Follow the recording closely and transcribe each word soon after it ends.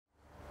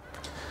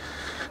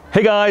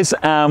Hey guys,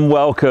 and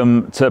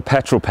welcome to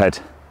Petrol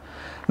Ped.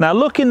 Now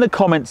look in the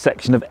comment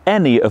section of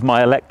any of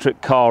my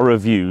electric car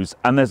reviews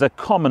and there's a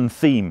common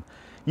theme.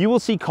 You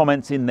will see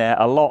comments in there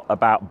a lot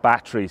about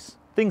batteries.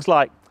 Things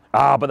like,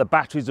 but the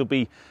batteries will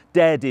be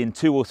dead in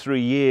 2 or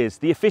 3 years.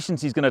 The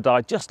efficiency is going to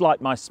die just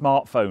like my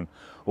smartphone.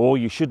 Or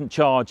you shouldn't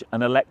charge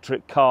an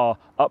electric car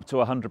up to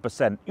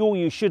 100%. Or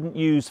you shouldn't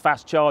use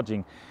fast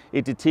charging.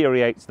 It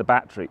deteriorates the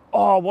battery.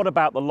 Oh, what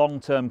about the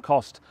long-term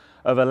cost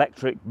of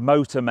electric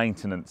motor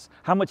maintenance?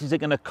 How much is it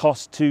going to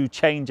cost to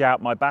change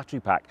out my battery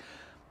pack?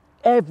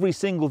 Every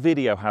single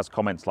video has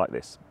comments like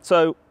this.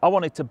 So I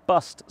wanted to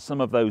bust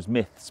some of those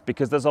myths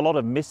because there's a lot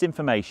of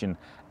misinformation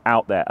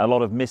out there, a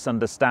lot of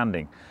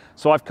misunderstanding.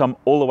 So I've come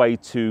all the way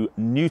to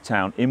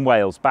Newtown in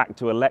Wales, back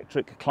to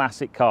electric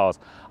classic cars.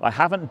 I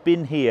haven't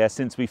been here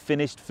since we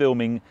finished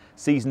filming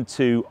season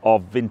 2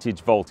 of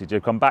Vintage Voltage.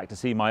 I've come back to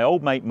see my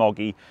old mate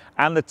Moggy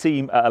and the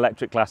team at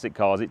Electric Classic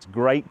Cars. It's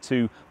great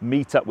to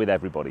meet up with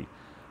everybody.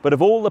 But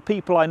of all the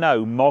people I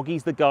know,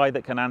 Moggy's the guy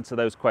that can answer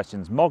those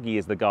questions. Moggy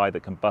is the guy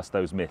that can bust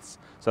those myths.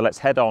 So let's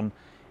head on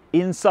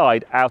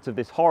inside out of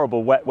this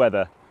horrible wet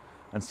weather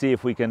and see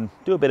if we can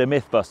do a bit of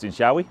myth busting,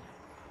 shall we?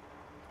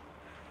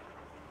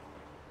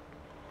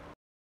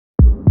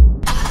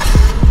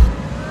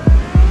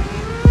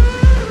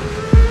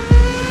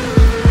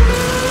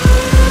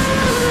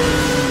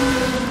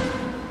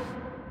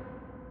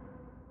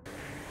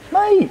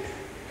 Mate,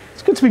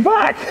 it's good to be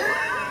back.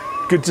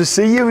 Good to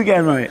see you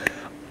again, mate.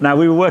 Now,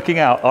 we were working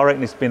out, I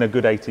reckon it's been a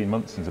good 18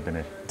 months since I've been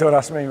here. Don't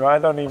ask me, mate. I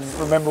don't even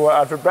remember what I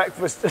had for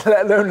breakfast,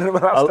 let alone the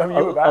last time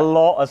you were back. A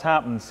lot has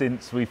happened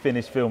since we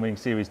finished filming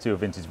Series 2 of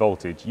Vintage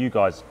Voltage. You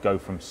guys go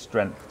from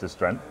strength to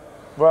strength.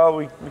 Well,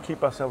 we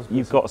keep ourselves busy.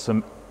 You've got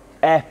some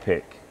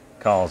epic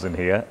cars in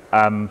here.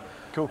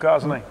 Cool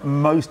cars, aren't they?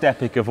 Most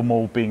epic of them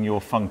all being your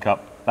Funk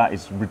Up. That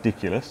is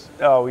ridiculous.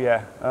 Oh,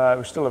 yeah.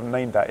 We still haven't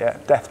named that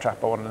yet. Death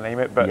Trap, I want to name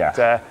it, but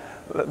yeah.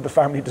 The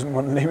family doesn't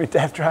want to name it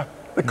Death Trap.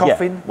 The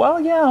coffin. Yeah. Well,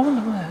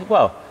 yeah.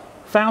 Well,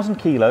 1,000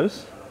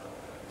 kilos,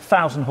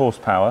 1,000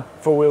 horsepower.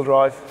 Four-wheel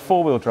drive.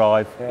 Four-wheel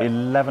drive, yeah.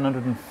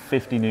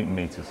 1,150 Newton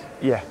meters.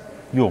 Yeah.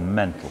 You're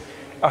mental.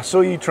 I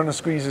saw you trying to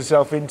squeeze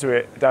yourself into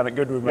it down at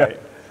Goodwood, mate.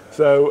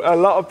 So a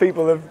lot of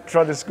people have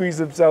tried to squeeze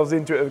themselves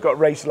into it. They've got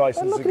race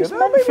licenses. Look, it's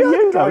meant for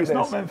you, though. It's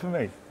not meant for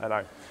me. I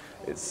know.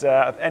 It's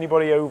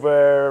anybody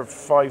over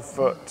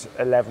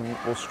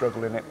 5'11" will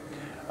struggle in it,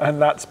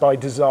 and that's by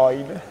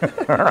design.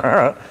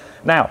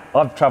 Now,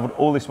 I've travelled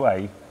all this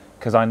way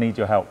because I need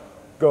your help.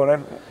 Go on then,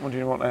 what do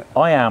you want there?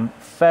 I am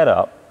fed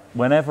up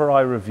whenever I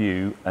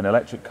review an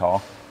electric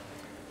car,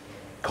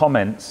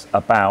 comments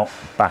about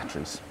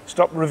batteries.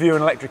 Stop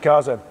reviewing electric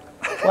cars then.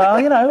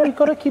 Well, you know, you've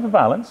got to keep a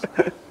balance.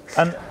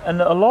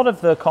 And a lot of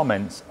the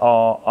comments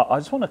are, I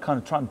just want to kind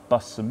of try and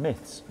bust some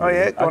myths.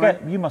 Really. Oh yeah,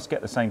 you must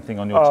get the same thing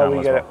on your channel we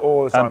as get well. It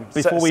all the time.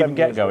 Before we even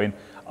get going,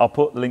 I'll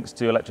put links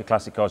to Electric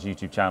Classic Cars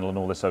YouTube channel and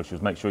all their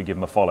socials. Make sure you give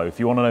them a follow. If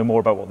you want to know more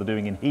about what they're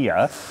doing in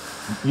here,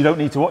 you don't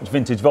need to watch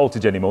Vintage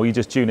Voltage anymore. You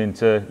just tune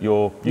into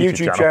your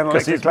YouTube channel.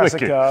 Electric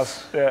Classic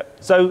Cars. Yeah.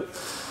 So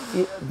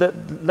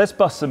let's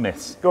bust some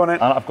myths. Go on then.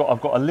 And I've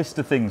got a list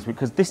of things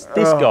because this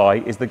guy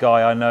is the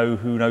guy I know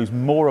who knows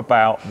more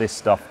about this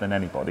stuff than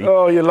anybody.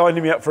 Oh, you're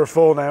lining me up for a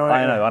fall now,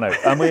 aren't you? I know.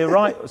 And we're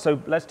right.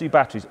 So let's do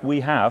batteries.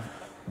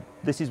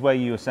 This is where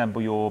you assemble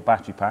your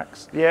battery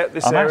packs. Yeah,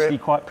 this I'm area. actually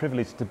quite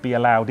privileged to be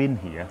allowed in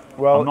here.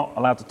 Well, I'm not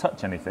allowed to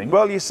touch anything.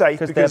 Well, you're safe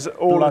because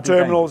all the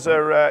terminals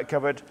are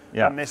covered,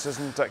 yeah. And this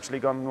hasn't actually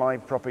gone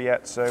live proper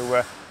yet.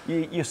 So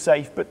you're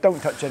safe, but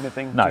don't touch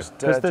anything. No,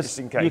 just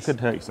in case. You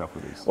could hurt yourself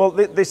with these. Well,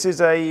 this is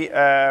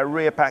a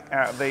rear pack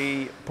out of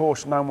the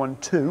Porsche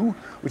 912,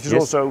 which is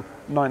also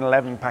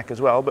 911 pack as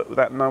well, but with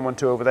that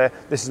 912 over there,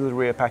 this is the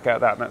rear pack out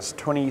of that, and that's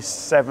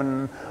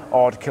 27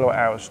 odd kilowatt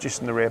hours just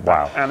in the rear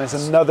pack. Wow. And there's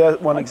another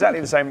one exactly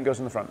the same that goes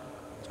in the front.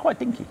 It's quite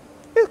dinky.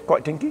 Yeah,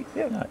 quite dinky,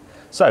 yeah. No.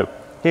 So,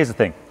 here's the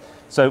thing.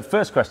 So,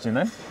 first question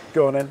then.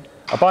 Go on then.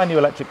 I buy a new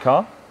electric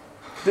car.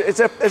 Is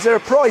there a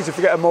prize if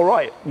you get them all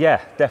right?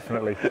 Yeah,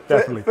 definitely.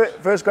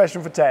 First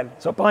question for 10.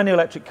 So I buy a new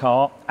electric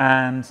car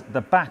and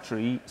the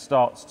battery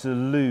starts to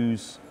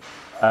lose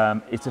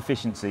its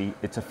efficiency,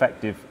 its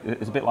effective.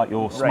 It's a bit like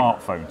your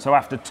smartphone. So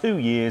after 2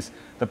 years,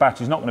 the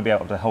battery's not going to be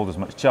able to hold as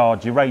much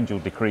charge, your range will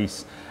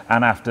decrease,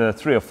 and after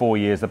 3 or 4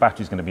 years, the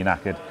battery's going to be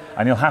knackered,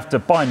 and you'll have to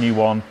buy a new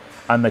one,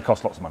 and they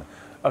cost lots of money.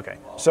 Okay,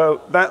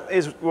 so that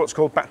is what's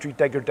called battery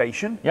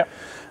degradation. Yep.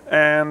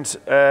 And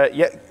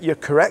yeah, you're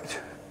correct.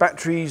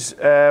 Batteries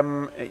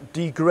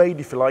degrade,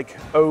 if you like,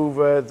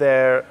 over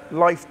their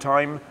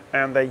lifetime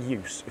and their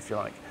use, if you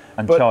like.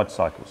 And charge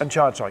cycles. And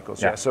charge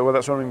cycles, yeah. So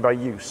that's what I mean by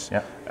use.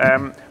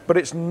 Yeah. But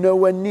it's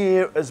nowhere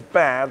near as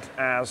bad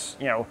as,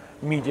 you know,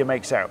 media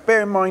makes out.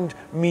 Bear in mind,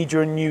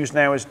 media and news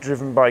now is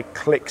driven by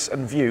clicks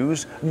and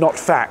views, not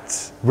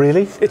facts.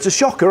 Really? It's a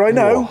shocker, I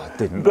know. Oh, I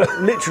didn't.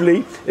 But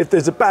literally, if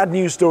there's a bad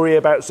news story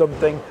about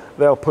something,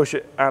 they'll push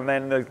it and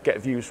then they'll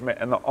get views from it,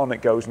 and on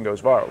it goes and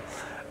goes viral.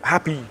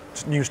 Happy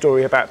news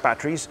story about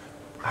batteries.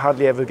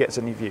 hardly ever gets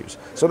any views.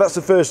 So that's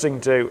the first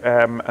thing to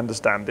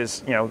understand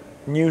is,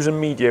 news and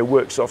media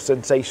works off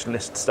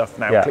sensationalist stuff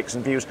now, clicks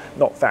and views,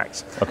 not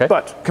facts. Okay.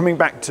 But coming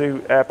back to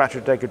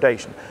battery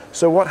degradation.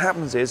 So what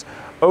happens is,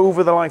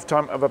 over the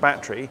lifetime of a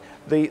battery,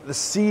 the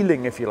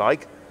ceiling, if you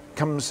like,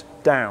 comes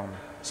down.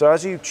 So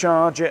as you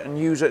charge it and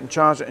use it and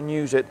charge it and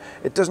use it,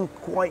 it doesn't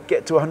quite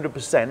get to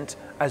 100%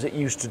 as it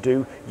used to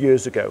do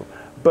years ago.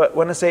 But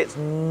when I say it's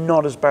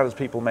not as bad as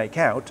people make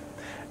out,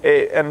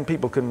 and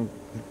people can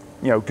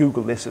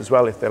Google this as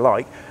well if they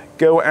like,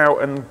 go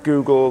out and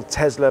Google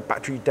Tesla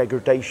battery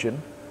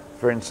degradation,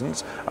 for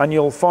instance, and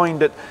you'll find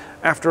that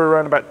after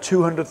around about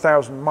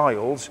 200,000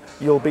 miles,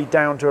 you'll be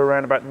down to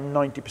around about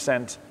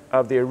 90%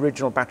 of the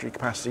original battery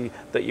capacity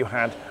that you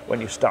had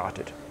when you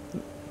started.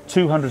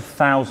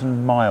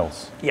 200,000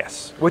 miles?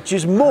 Yes, which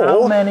is more.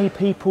 How many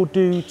people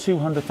do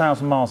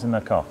 200,000 miles in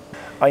their car?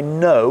 I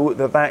know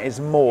that is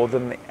more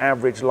than the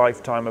average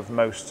lifetime of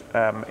most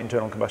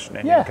internal combustion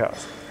engine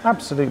cars.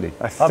 Absolutely.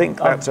 I think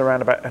that's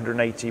around about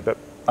 180, but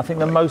I think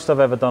the most I've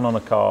ever done on a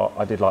car,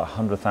 I did like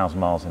 100,000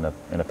 miles in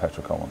a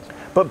petrol car once.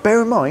 But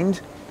bear in mind,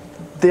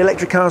 the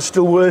electric car is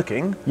still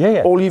working.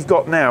 Yeah. All you've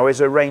got now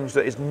is a range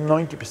that is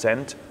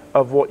 90%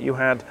 of what you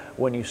had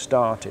when you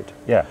started.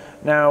 Yeah.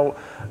 Now,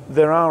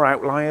 there are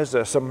outliers.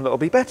 There are some that'll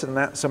be better than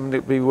that, some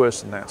that'll be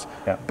worse than that.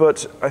 Yeah.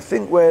 But I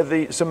think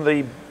where some of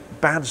the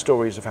bad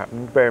stories have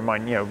happened, bear in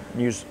mind,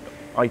 news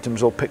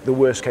items will pick the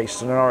worst case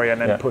scenario and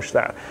then push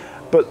that.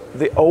 But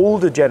the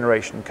older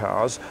generation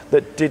cars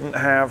that didn't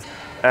have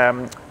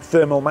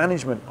thermal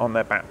management on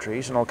their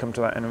batteries, and I'll come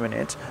to that in a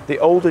minute, the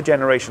older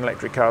generation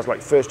electric cars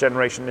like first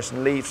generation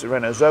Nissan Leafs,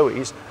 Renault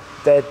Zoes,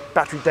 their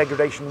battery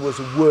degradation was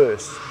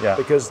worse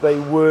because they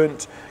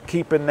weren't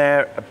keeping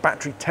their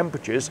battery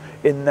temperatures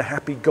in the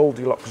happy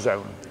Goldilocks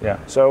zone.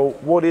 Yeah. So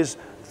what is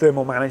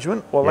thermal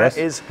management? Well, that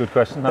is good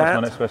question. That's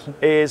my next question.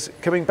 Is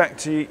coming back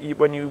to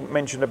when you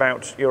mentioned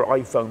about your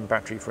iPhone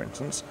battery, for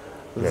instance.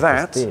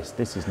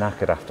 This is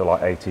knackered after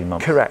like 18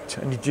 months. Correct.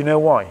 And do you know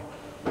why?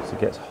 Because it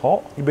gets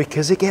hot?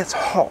 Because it gets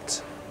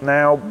hot.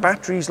 Now,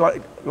 batteries,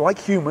 like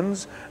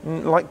humans,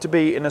 like to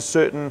be in a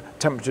certain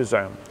temperature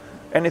zone.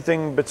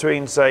 Anything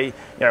between, say,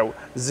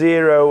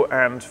 0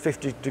 and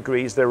 50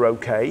 degrees, they're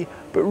okay.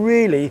 But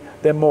really,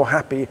 they're more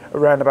happy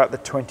around about the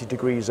 20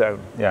 degree zone.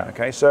 Yeah.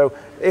 Okay, so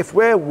if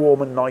we're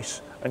warm and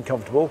nice and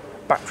comfortable,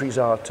 batteries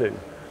are too.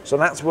 So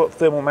that's what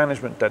thermal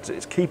management does.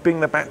 It's keeping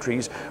the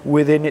batteries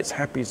within its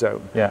happy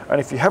zone. Yeah.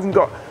 And if you haven't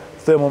got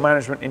thermal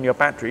management in your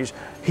batteries,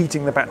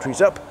 heating the batteries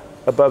up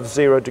above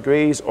 0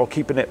 degrees or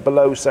keeping it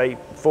below, say,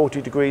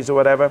 40 degrees or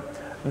whatever,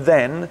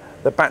 then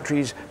the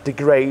batteries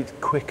degrade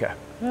quicker.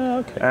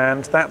 Okay.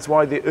 And that's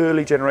why the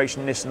early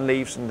generation Nissan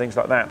Leafs and things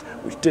like that,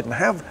 which didn't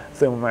have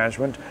thermal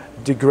management,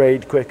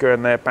 degrade quicker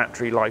and their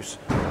battery lives,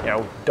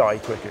 die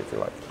quicker, if you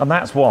like. And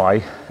that's why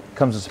it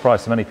comes as a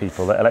surprise to many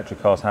people that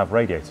electric cars have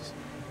radiators.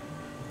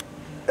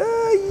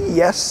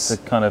 Yes. To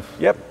kind of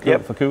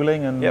for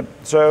cooling and. Yep.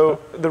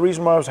 So the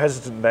reason why I was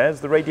hesitant there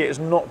is the radiator is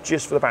not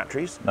just for the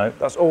batteries. No.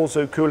 That's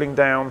also cooling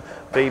down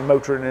the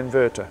motor and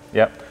inverter.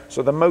 Yep.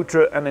 So the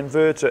motor and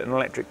inverter in an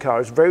electric car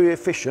is very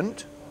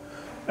efficient.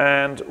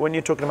 And when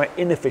you're talking about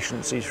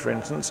inefficiencies, for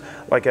instance,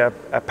 like a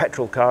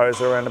petrol car is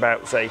around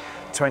about, say,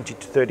 20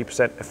 to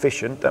 30%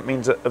 efficient. That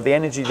means that of the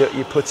energy that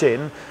you put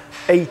in,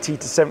 80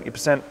 to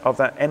 70% of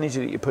that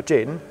energy that you put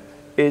in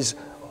is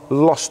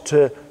lost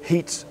to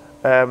heat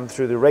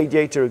through the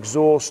radiator,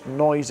 exhaust,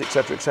 noise,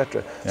 etc.,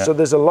 etc. Yeah. So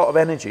there's a lot of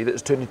energy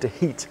that's turned into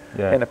heat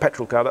in a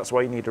petrol car. That's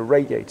why you need a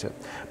radiator.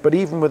 But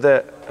even with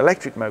an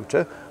electric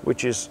motor,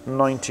 which is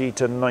 90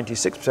 to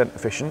 96%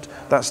 efficient,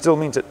 that still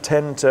means that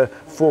 10 to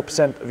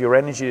 4% of your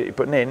energy that you're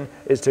putting in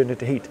is turned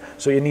into heat.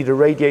 So you need a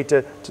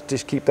radiator to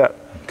just keep that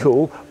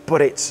cool,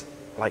 but it's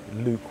like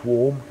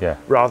lukewarm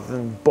rather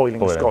than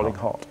boiling scalding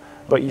hot.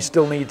 But you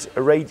still need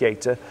a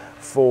radiator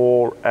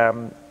for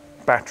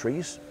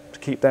batteries to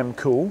keep them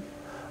cool.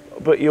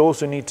 But you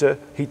also need to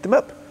heat them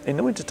up in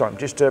the wintertime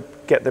just to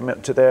get them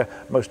up to their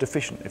most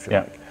efficient, if you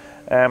like.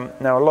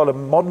 Now, a lot of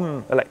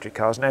modern electric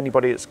cars, and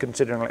anybody that's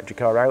considering an electric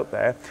car out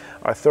there,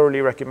 I thoroughly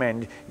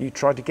recommend you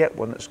try to get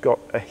one that's got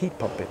a heat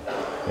pump in.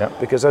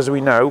 Because as we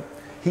know,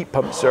 heat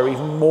pumps are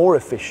even more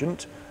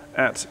efficient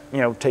at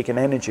taking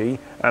energy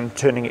and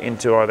turning it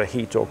into either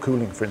heat or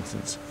cooling, for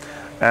instance.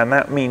 And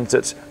that means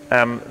that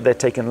they're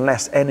taking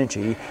less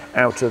energy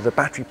out of the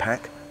battery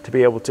pack to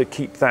be able to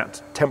keep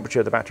that temperature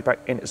of the battery pack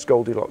in its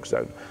Goldilocks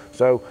zone.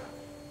 So,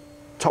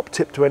 top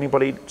tip to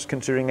anybody that's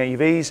considering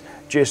EVs,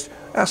 just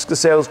ask the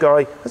sales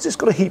guy, has this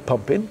got a heat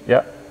pump in?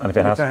 Yeah, and if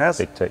it has,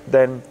 big tick.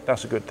 Then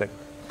that's a good thing.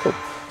 Cool.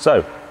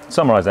 So,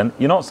 summarise then,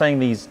 you're not saying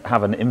these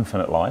have an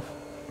infinite life.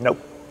 Nope.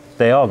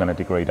 They are going to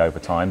degrade over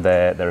time,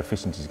 their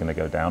efficiency is going to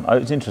go down.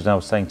 It's interesting, I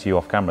was saying to you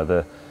off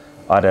camera,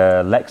 I had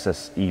a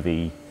Lexus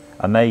EV,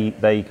 and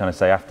they kind of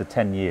say after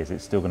 10 years,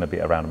 it's still going to be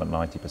around about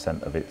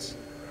 90% of its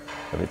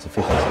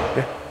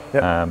efficiency.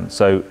 Yeah.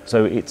 So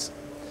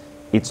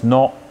it's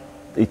not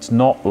it's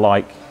not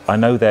like, I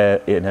know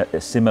they're in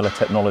a similar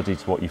technology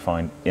to what you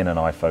find in an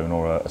iPhone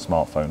or a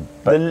smartphone.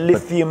 But, they're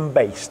lithium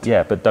based.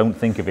 Yeah, but don't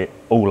think of it,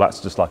 oh, that's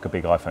just like a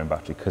big iPhone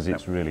battery, because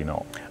it's really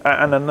not.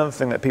 And another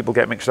thing that people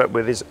get mixed up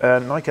with is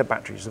NiCad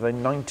batteries of the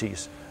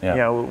 90s. Yeah.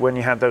 You know, when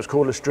you had those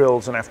cordless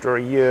drills and after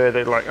a year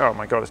they're like, oh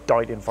my God, it's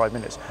died in 5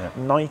 minutes. Yeah.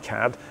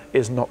 NiCad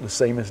is not the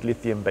same as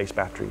lithium based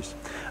batteries.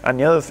 And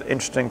the other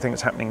interesting thing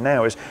that's happening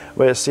now is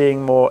we're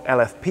seeing more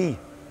LFP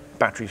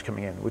batteries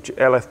coming in, which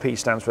LFP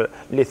stands for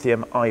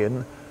lithium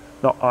ion,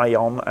 not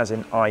ion as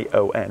in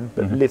ION,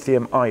 but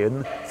lithium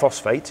iron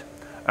phosphate.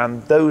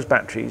 And those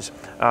batteries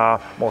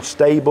are more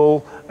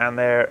stable and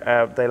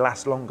they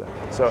last longer.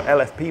 So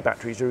LFP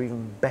batteries are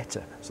even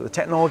better. So the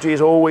technology is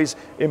always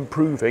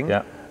improving.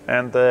 Yeah.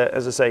 And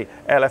as I say,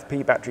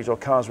 LFP batteries or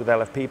cars with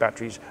LFP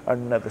batteries are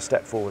another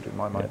step forward in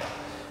my mind. Yeah.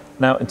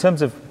 Now, in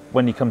terms of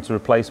when you come to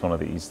replace one of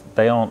these,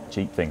 they aren't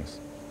cheap things.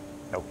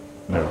 No.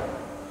 No.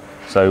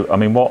 So, I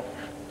mean, what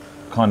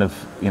kind of,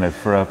 you know,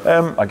 for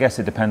a, I guess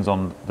it depends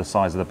on the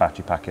size of the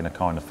battery pack in a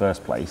car in the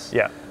first place.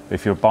 Yeah.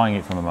 If you're buying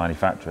it from a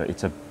manufacturer,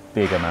 it's a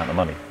big amount of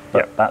money.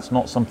 But that's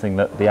not something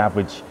that the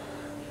average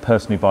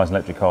person who buys an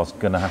electric car is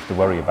going to have to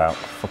worry about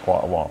for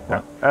quite a while,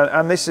 right?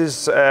 And this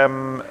is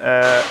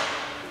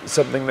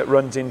something that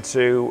runs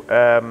into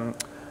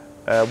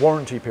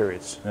warranty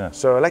periods. Yeah.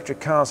 So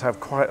electric cars have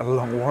quite a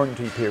long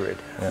warranty period.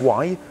 Yeah.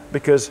 Why?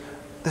 Because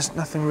there's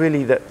nothing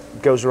really that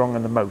goes wrong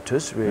in the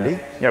motors, really.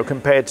 Yeah. You know,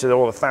 compared to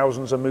all the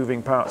thousands of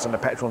moving parts in a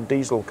petrol and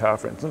diesel car,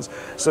 for instance.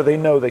 So they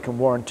know they can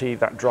warranty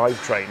that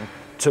drivetrain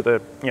to the,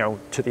 you know,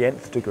 to the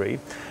nth degree.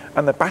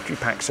 And the battery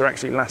packs are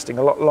actually lasting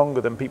a lot longer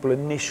than people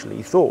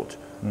initially thought.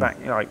 Back,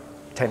 you know, like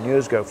 10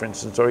 years ago, for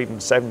instance, or even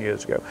 7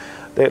 years ago,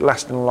 they're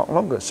lasting a lot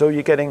longer. So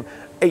you're getting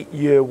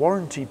 8-year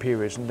warranty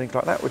periods and things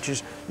like that, which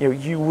is, you know,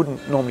 you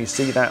wouldn't normally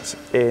see that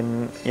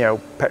in, you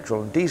know,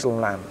 petrol and diesel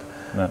land.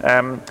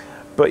 No.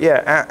 But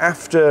yeah,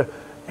 after,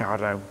 you know, I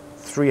don't know,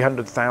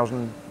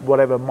 300,000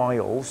 whatever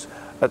miles,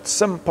 at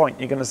some point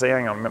you're going to say,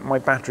 hang on, my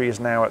battery is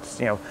now at,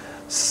 you know,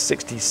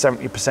 60,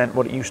 70%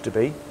 what it used to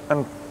be.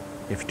 And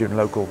if you're doing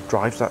local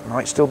drives, that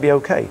might still be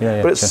okay.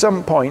 Yeah, but at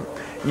some point,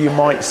 you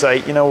might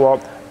say, you know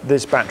what,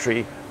 this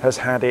battery has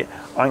had it,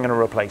 I'm going to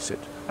replace it.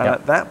 And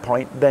at that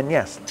point, then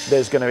yes,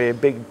 there's going to be a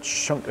big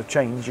chunk of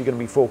change you're going to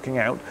be forking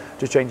out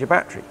to change your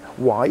battery.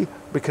 Why?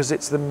 Because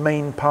it's the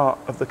main part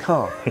of the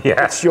car.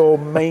 Yeah. It's your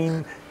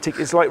main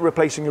it's like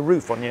replacing a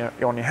roof on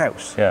your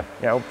house. Yeah.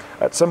 You know,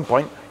 at some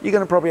point, you're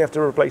going to probably have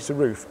to replace the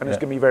roof, and it's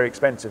going to be very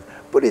expensive.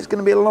 But it's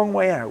going to be a long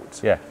way out.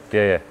 Yeah,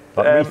 yeah, yeah.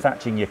 Like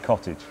rethatching your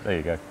cottage. There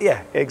you go.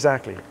 Yeah,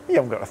 exactly. You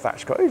haven't got a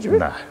thatched cottage, have you?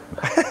 No.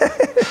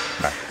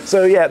 No.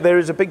 So yeah, there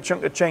is a big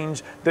chunk of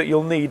change that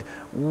you'll need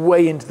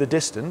way into the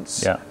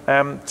distance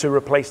to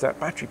replace that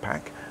battery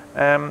pack.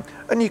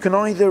 And you can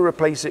either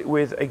replace it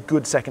with a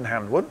good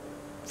second-hand one.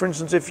 For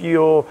instance, if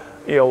your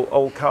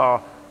old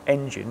car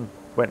engine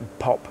went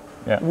pop,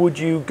 would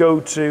you go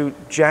to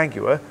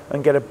Jaguar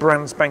and get a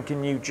brand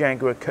spanking new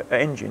Jaguar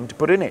engine to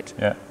put in it?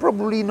 Yeah.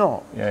 Probably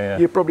not. Yeah, yeah.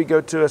 You'd probably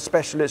go to a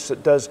specialist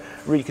that does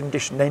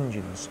reconditioned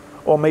engines,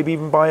 or maybe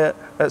even buy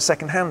a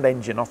second-hand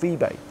engine off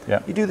eBay.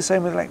 Yeah. You do the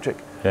same with electric.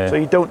 Yeah. So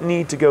you don't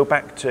need to go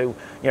back to, you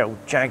know,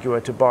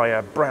 Jaguar to buy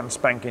a brand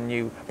spanking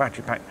new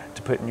battery pack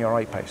to put in your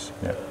I-Pace.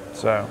 Yeah.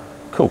 So.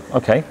 Cool.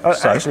 Okay.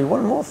 So actually,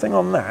 one more thing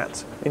on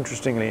that.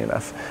 Interestingly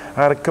enough,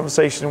 I had a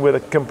conversation with a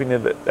company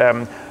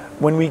that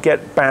when we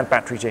get bad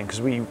batteries in,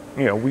 because we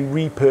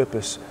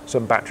repurpose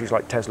some batteries,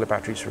 like Tesla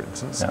batteries, for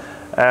instance,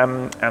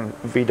 and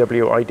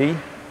VW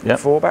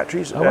ID4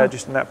 batteries,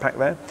 just in that pack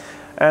there.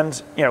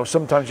 And you know,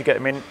 sometimes you get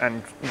them in,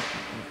 and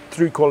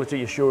through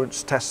quality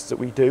assurance tests that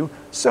we do,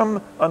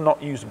 some are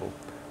not usable.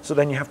 So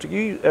then you have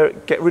to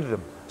get rid of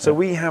them. So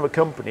we have a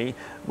company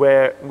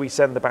where we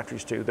send the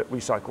batteries to that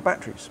recycle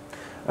batteries.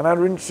 And I had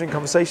an interesting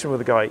conversation with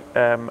a guy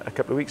a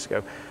couple of weeks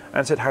ago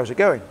and said, how's it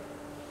going?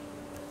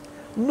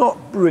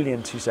 Not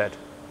brilliant, he said.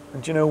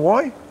 And do you know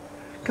why?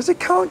 Because they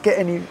can't get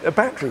any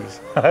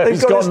batteries.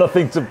 He's got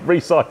nothing to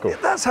recycle.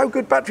 That's how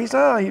good batteries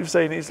are, he was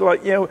saying. It's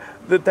like, you know,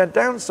 the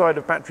downside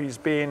of batteries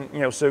being, you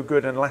know, so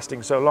good and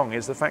lasting so long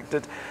is the fact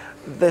that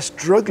they're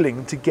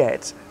struggling to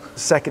get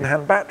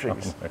second-hand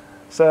batteries.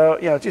 So,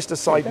 you know, just a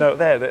side note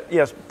there that,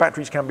 yes,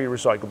 batteries can be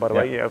recycled, by the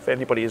way. You know, if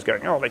anybody is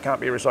going, oh, they can't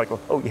be recycled.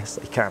 Oh, yes,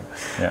 they can.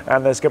 Yeah.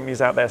 And there's companies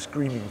out there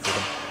screaming for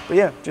them. But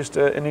yeah, just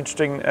an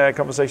interesting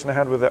conversation I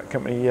had with that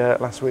company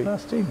last week.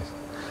 That's genius.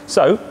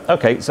 So,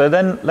 okay, so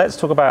then let's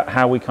talk about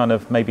how we kind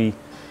of maybe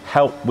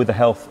help with the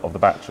health of the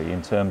battery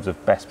in terms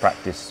of best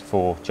practice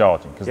for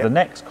charging. Because the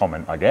next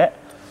comment I get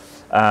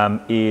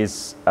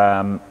is,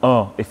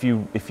 if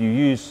you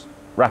use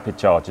rapid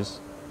chargers,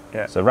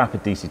 so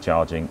rapid DC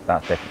charging,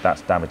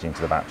 that's damaging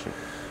to the battery.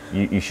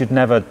 You should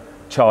never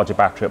charge a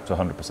battery up to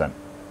 100%.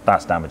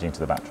 That's damaging to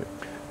the battery.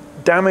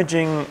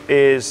 Damaging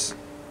is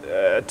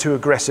too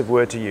aggressive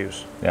word to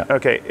use. Yeah.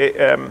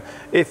 Okay.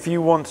 If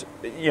you want,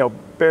 you know,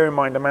 bear in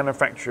mind the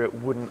manufacturer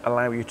wouldn't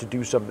allow you to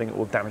do something that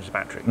will damage the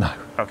battery. No.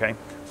 Okay.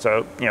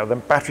 So, you know, the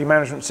battery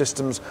management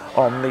systems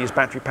on these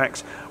battery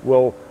packs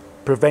will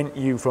prevent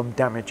you from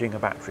damaging a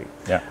battery.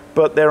 Yeah.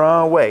 But there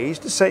are ways,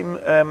 the same,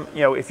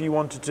 if you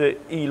wanted to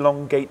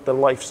elongate the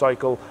life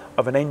cycle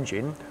of an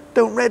engine,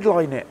 don't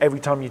redline it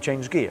every time you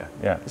change gear.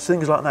 Yeah. It's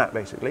things like that,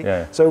 basically.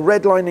 Yeah. So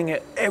redlining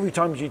it every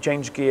time you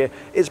change gear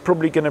is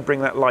probably going to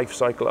bring that life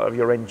cycle of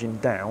your engine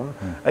down.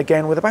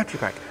 Again, with a battery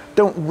pack.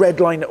 Don't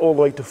redline it all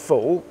the way to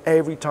full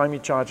every time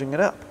you're charging it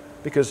up,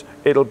 because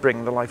it'll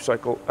bring the life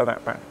cycle of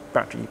that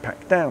battery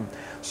pack down.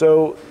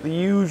 So the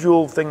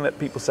usual thing that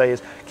people say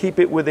is keep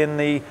it within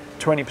the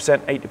 20%,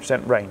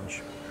 80%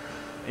 range.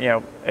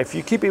 If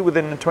you keep it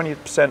within the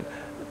 20%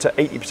 to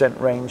 80%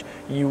 range,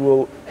 you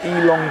will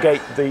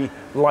elongate the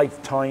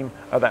lifetime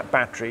of that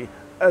battery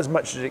as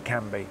much as it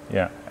can be.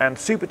 Yeah. And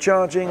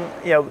supercharging,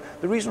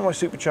 the reason why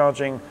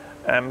supercharging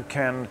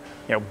can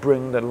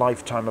bring the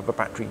lifetime of a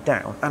battery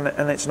down,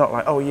 and it's not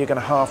like, oh, you're going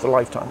to halve the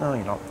lifetime. No,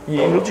 you're not.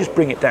 You'll just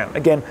bring it down.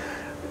 Again,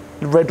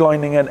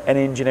 redlining an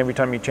engine every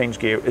time you change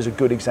gear is a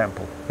good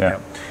example. Yeah.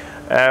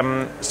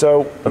 But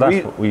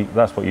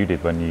that's what you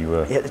did when you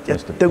were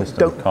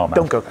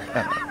don't go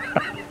there.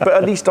 But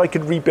at least I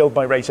could rebuild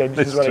my race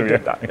engines when I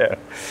did that. Yeah.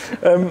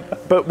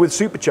 But with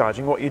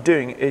supercharging, what you're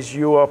doing is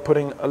you are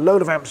putting a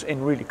load of amps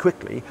in really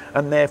quickly,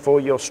 and therefore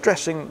you're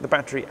stressing the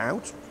battery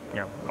out.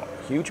 Not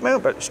a huge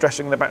amount, but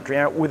stressing the battery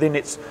out within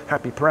its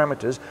happy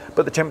parameters,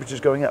 but the temperature's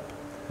going up.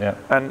 Yeah.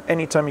 And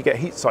anytime you get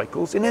heat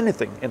cycles in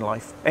anything in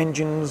life,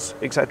 engines,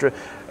 etc.,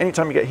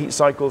 anytime you get heat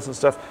cycles and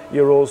stuff,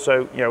 you're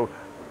also,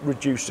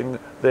 reducing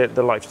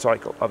the life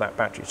cycle of that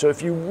battery. So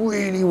if you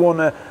really want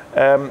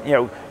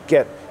to,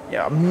 get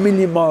a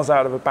million miles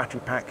out of a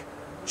battery pack,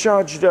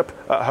 charge it up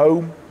at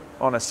home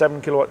on a 7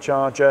 kilowatt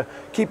charger,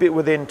 keep it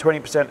within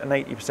 20% and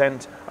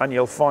 80%, and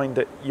you'll find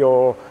that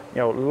your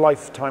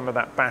lifetime of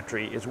that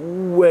battery is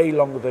way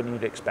longer than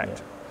you'd expect.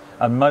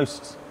 Yeah. And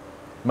most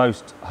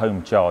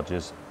home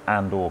chargers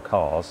and or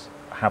cars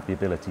have the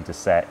ability to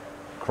set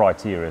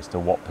criteria as to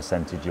what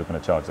percentage you're going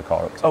to charge the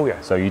car up to. Oh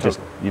yeah. So you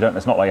don't,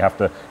 it's not like you have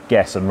to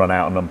guess and run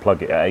out and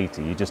unplug it at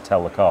 80. You just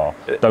tell the car,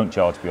 don't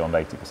charge beyond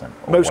 80%.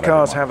 Most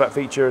cars have that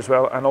feature as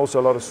well, and also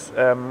a lot of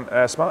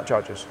smart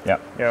chargers. Yeah.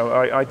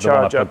 I charge the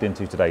one I plugged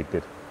into today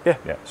did.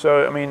 Yeah.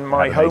 So I mean,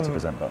 my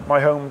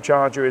home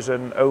charger is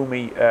an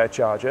Ohmi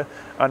charger,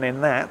 and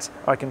in that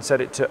I can set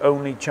it to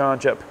only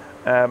charge up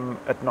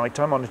at night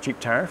time on a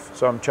cheap tariff.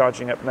 So I'm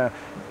charging up now.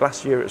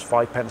 Last year it was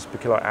 5 pence per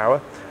kilowatt hour,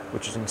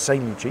 which is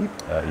insanely cheap.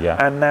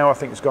 And now I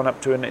think it's gone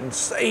up to an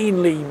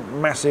insanely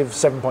massive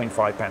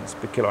 7.5 pence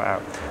per kilowatt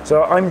hour.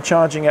 So I'm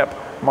charging up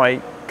my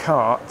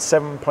car at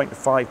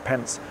 7.5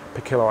 pence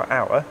per kilowatt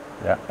hour.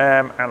 Yeah.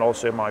 And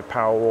also my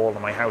power wall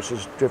and my house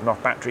is driven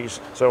off batteries.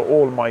 So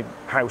all of my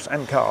house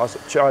and cars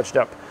are charged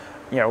up,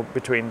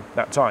 between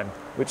that time,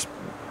 which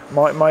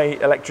my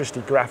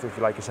electricity graph, if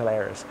you like, is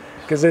hilarious.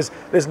 Because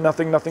there's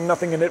nothing,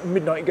 and at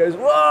midnight it goes,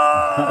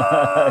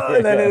 whoa!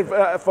 And then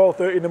at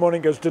 4:30 in the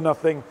morning it goes to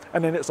nothing,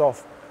 and then it's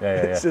off.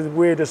 It's the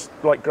weirdest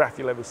graph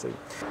you'll ever see.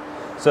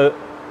 So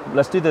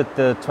let's do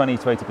the 20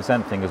 to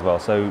 80% thing as well.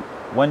 So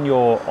when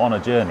you're on a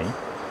journey,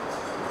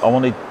 I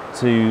wanted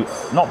to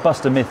not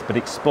bust a myth, but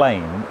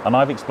explain, and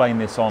I've explained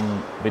this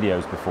on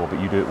videos before, but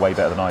you do it way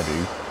better than I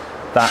do,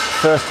 that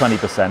first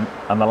 20%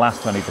 and the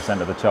last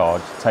 20% of the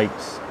charge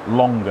takes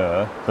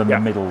longer than the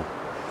middle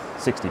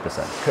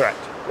 60%. Correct.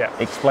 Yeah.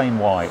 Explain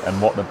why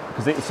and what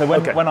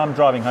when I'm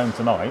driving home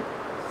tonight,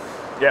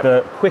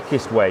 the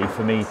quickest way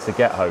for me to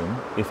get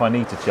home, if I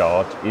need to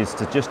charge, is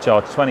to just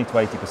charge 20 to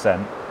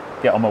 80%,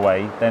 get on my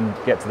way, then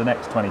get to the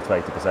next 20 to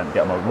 80%,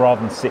 get on my way,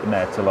 rather than sitting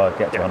there till I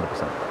get to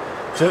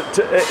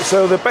 100%.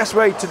 So the best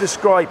way to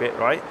describe it,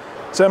 right?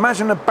 So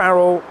imagine a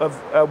barrel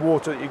of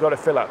water that you've got to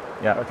fill up.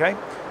 Yeah. Okay.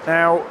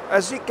 Now,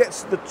 as it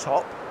gets to the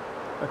top,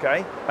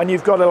 okay, and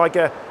you've got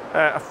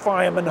a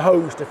fireman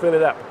hose to fill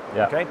it up.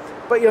 Yeah. Okay.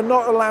 But you're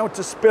not allowed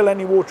to spill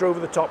any water over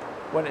the top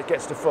when it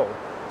gets to full.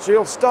 So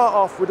you'll start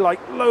off with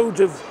loads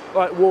of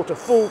water,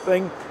 full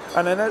thing,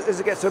 and then as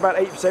it gets to about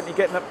 8%, you're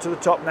getting up to the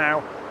top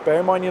now. Bear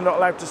in mind you're not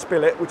allowed to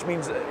spill it, which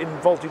means that in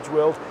voltage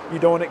world, you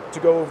don't want it to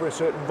go over a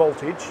certain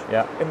voltage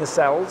in the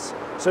cells.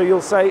 So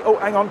you'll say, oh,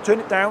 hang on, turn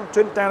it down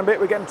a bit,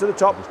 we're getting to the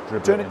top,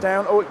 turn it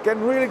down, oh, it's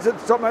getting really to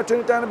the top now, turn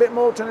it down a bit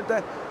more, turn it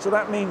down. So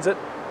that means that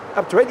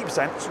up to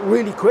 80%, it's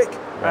really quick,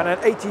 and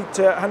at 80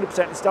 to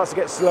 100%, it starts to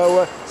get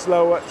slower.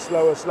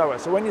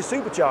 So when you're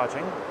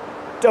supercharging,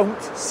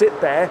 don't sit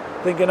there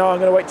thinking, oh, I'm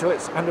going to wait till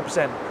it's 100%,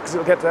 because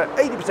it'll get to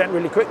 80%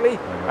 really quickly,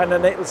 and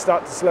then it'll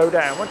start to slow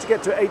down. Once you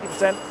get to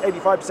 80%,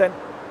 85%,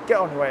 get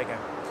on your way again.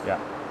 Yeah,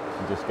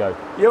 and just go.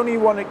 You only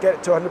want to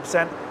get to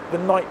 100% the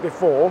night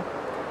before,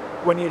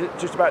 when you're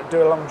just about to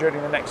do a long journey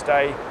the next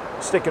day.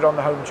 Stick it on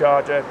the home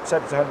charger,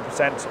 set it to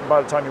 100%, and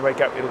by the time you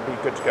wake up, it'll be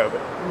good to go.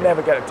 But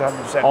never get it to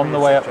 100%. On the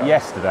way up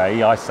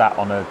yesterday, I sat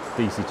on a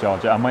DC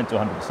charger and went to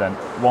 100%.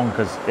 One,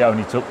 because it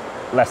only took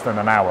less than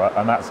an hour,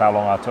 and that's how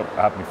long I took to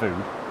have my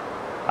food.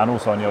 And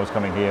also I knew I was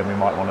coming here, and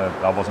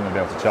I wasn't going to be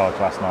able to charge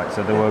last night.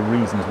 So there were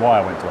reasons why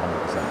I went to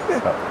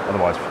 100%. But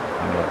otherwise,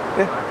 anyway.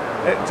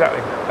 Yeah,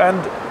 exactly.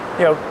 And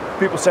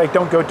people say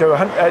don't go to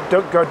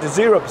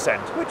 0%,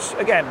 which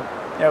again,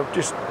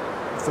 just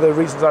for the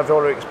reasons I've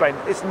already explained,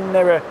 it's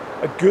never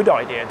a good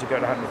idea to go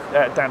to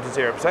 100, down to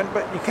 0%,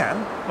 but you can,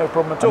 no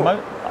problem at all.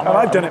 And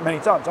I've done it many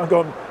times. I've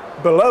gone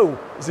below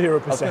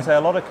 0%. I was going to say,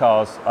 a lot of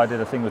cars, I did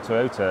a thing with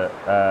Toyota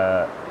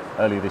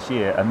earlier this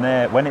year, and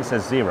there, when it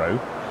says 0,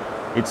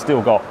 it's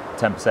still got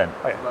 10%.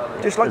 Oh,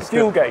 yeah. Just like the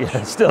fuel gauge.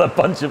 Yeah, still a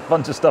bunch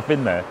of stuff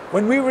in there.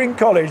 When we were in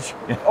college,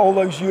 all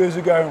those years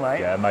ago, mate.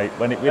 Yeah, mate,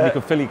 when you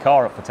could fill your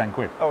car up for 10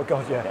 quid. Oh,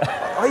 God,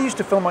 yeah. I used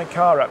to fill my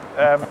car up,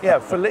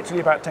 for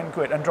literally about 10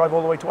 quid and drive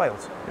all the way to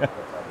Wales. Yeah.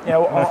 You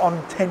know,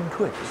 on 10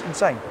 quid. It's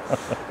insane.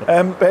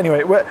 But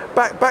anyway,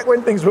 back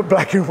when things were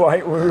black and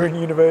white, we were in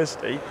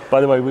university.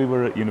 By the way, we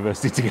were at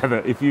university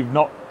together. If you've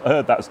not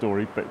heard that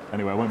story, but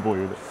anyway, I won't bore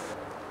you with it.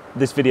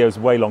 This video is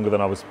way longer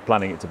than I was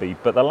planning it to be,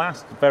 but the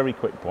last very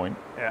quick point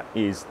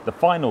is the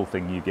final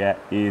thing you get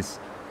is,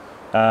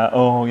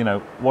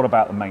 what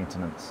about the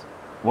maintenance?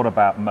 What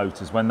about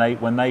motors? When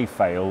they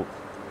fail,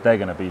 they're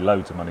going to be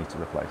loads of money to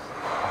replace.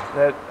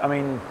 I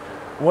mean,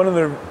 one of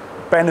the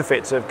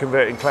benefits of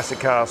converting classic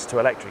cars to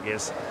electric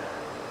is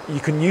you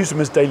can use them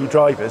as daily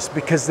drivers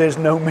because there's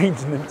no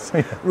maintenance.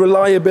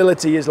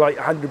 Reliability is like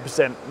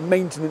 100%.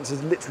 Maintenance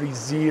is literally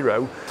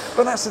 0.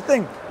 But that's the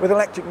thing, with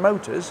electric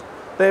motors,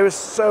 there is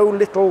so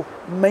little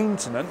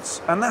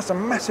maintenance, and that's a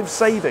massive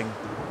saving.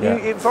 Yeah.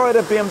 If I had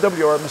a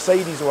BMW or a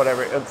Mercedes or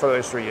whatever for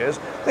those 3 years,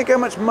 think how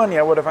much money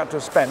I would have had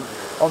to spend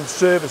on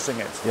servicing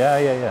it. Yeah.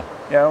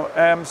 You know,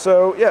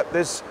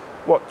 there's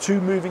what, 2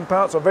 moving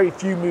parts, or very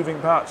few moving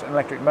parts in an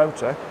electric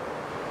motor,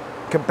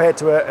 compared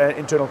to an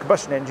internal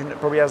combustion engine that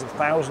probably has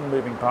 1,000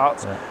 moving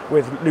parts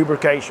with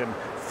lubrication,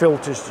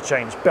 filters to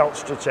change,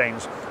 belts to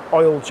change,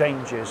 oil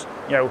changes,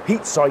 you know,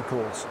 heat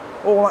cycles,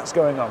 all that's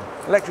going on.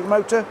 Electric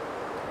motor,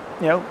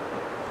 you know,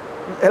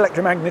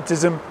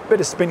 electromagnetism, bit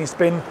of spinny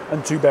spin,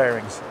 and 2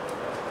 bearings.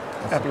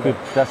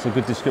 That's a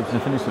good description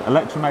of finish.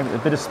 Electromagnet, a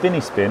bit of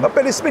spinny spin. A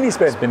bit of spinny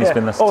spin. Spinny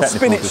spin, that's or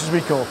technical. spinach, as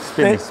we call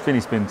spinny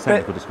spin,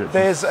 technical description.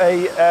 There's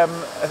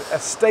a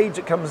stage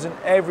that comes in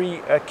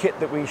every kit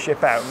that we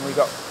ship out, and we've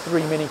got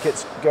 3 mini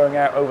kits going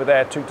out over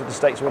there, 2 to the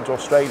States, 1 to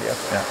Australia.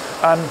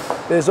 Yeah.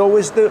 And there's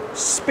always the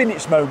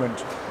spinach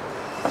moment.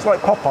 It's like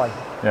Popeye.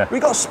 Yeah.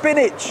 We got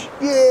spinach!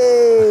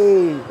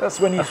 Yay! That's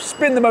when you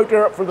spin the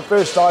motor up for the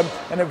first time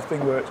and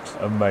everything works.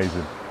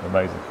 Amazing.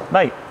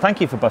 Mate, thank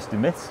you for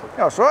busting myths.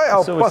 That's right,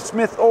 I'll bust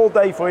myth all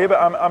day for you, but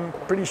I'm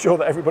pretty sure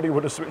that everybody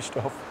would have switched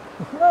off.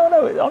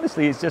 No,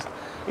 honestly,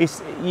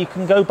 it's you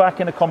can go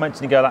back in the comments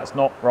and you go, that's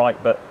not right,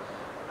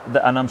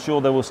 and I'm sure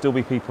there will still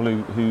be people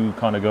who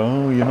kind of go,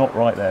 oh, you're not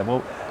right there.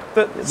 Well,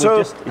 it's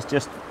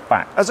just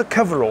fact. As a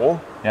coverall,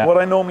 what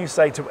I normally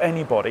say to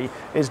anybody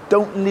is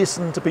don't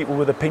listen to people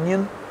with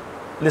opinion.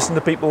 Listen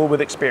to people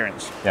with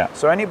experience. Yeah.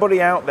 So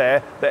anybody out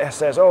there that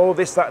says, oh,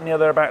 this, that, and the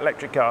other about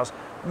electric cars,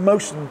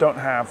 most of them don't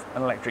have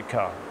an electric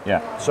car.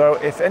 Yeah. So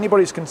if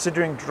anybody's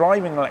considering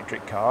driving an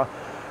electric car,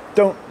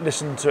 don't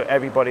listen to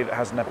everybody that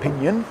has an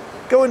opinion.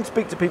 Go and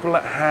speak to people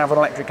that have an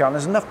electric car. And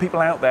there's enough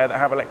people out there that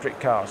have electric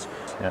cars.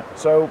 Yeah.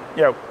 So,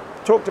 you know,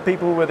 talk to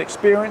people with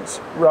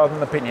experience rather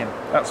than opinion.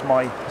 That's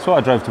why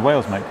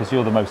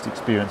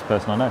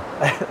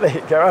There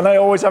you go. And I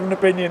always have an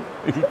opinion.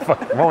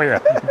 Oh yeah,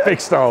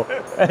 big style.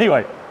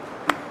 Anyway,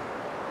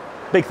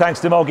 big thanks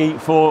to Moggy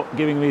for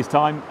giving me his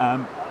time.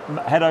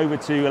 Head over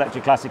to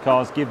Electric Classic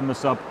Cars, give them a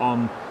sub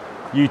on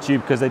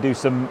YouTube because they do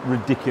some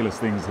ridiculous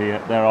things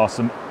here. There are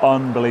some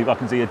unbelievable. I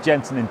can see a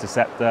Jensen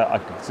Interceptor. I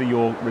can see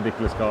your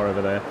ridiculous car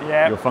over there.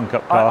 Yeah. Your funk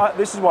up car.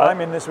 This is what I'm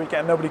in this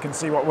weekend. Nobody can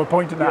see what we're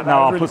pointing at.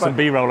 No, I'll put some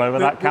B-roll over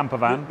that camper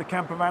van. The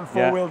camper van,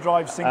 4-wheel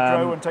drive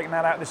synchro, and taking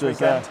that out this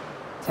weekend.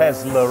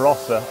 Tesla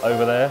Rossa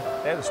over there.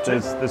 Yeah, there's 2.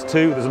 There's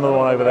 2. There's another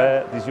one over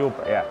there. There's your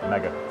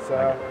mega.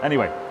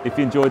 Anyway, if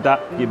you enjoyed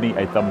that, give me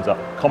a thumbs up.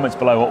 Comments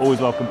below are always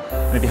welcome.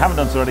 And if you haven't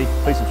done so already,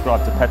 please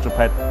subscribe to Petrol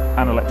Ped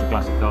and Electric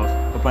Classic Cars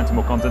for plenty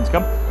more content to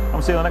come. And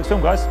we'll see you on the next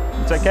film, guys.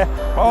 And take care.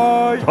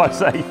 Bye. Drive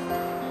safe.